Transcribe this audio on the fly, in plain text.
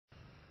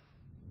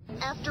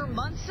After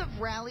months of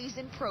rallies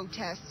and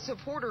protests,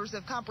 supporters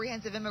of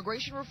comprehensive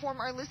immigration reform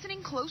are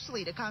listening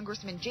closely to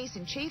Congressman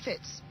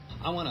Chaffetz.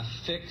 I want to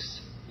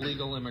fix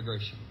legal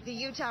immigration. The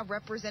Utah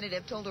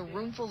representative told a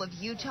roomful of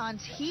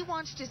Utahns he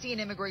wants to see an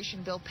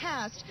immigration bill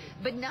passed,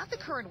 but not the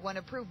current one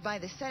approved by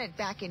the Senate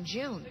back in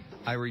June.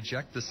 I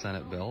reject the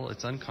Senate bill.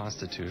 It's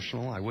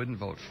unconstitutional. I wouldn't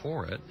vote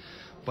for it.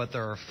 But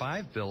there are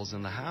 5 bills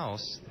in the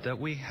House that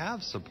we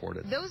have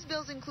supported. Those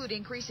bills include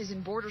increases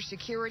in border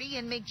security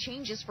and make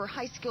changes for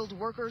high-skilled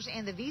workers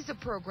and the visa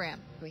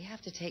program. We have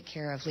to take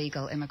care of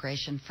legal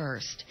immigration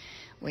first.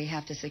 We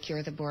have to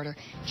secure the border.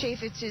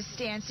 Chaffetz's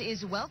stance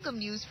is welcome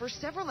news for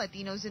several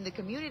Latinos in the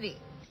community.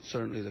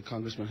 Certainly the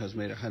congressman has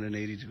made a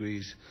 180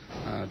 degrees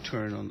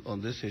turn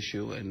on this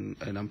issue, and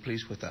I'm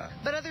pleased with that.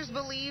 But others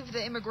believe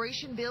the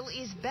immigration bill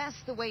is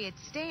best the way it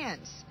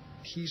stands.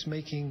 He's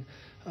making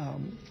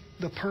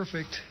the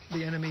perfect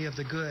the enemy of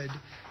the good,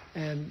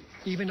 and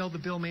even though the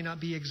bill may not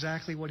be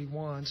exactly what he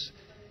wants,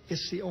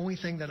 it's the only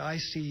thing that I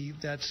see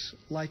that's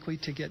likely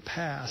to get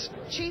passed.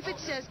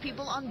 Chaffetz says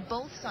people on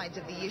both sides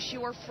of the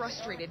issue are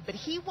frustrated, but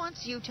he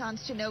wants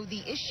Utahns to know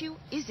the issue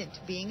isn't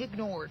being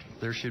ignored.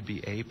 There should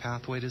be a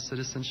pathway to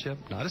citizenship,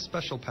 not a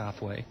special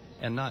pathway,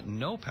 and not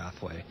no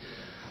pathway.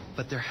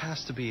 But there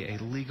has to be a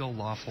legal,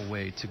 lawful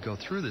way to go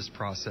through this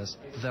process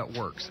that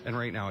works, and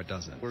right now it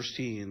doesn't. We're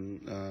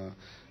seeing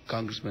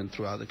congressmen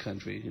throughout the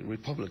country,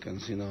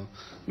 Republicans,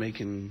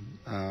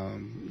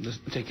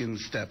 taking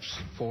steps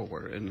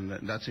forward, and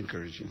that's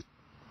encouraging.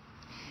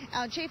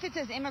 Chaffetz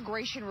says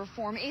immigration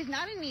reform is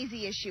not an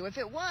easy issue. If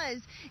it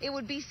was, it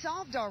would be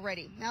solved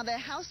already. Now, the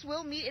House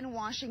will meet in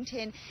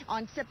Washington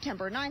on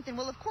September 9th, and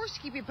we'll, of course,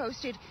 keep you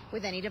posted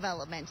with any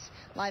developments.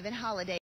 Live in Holladay.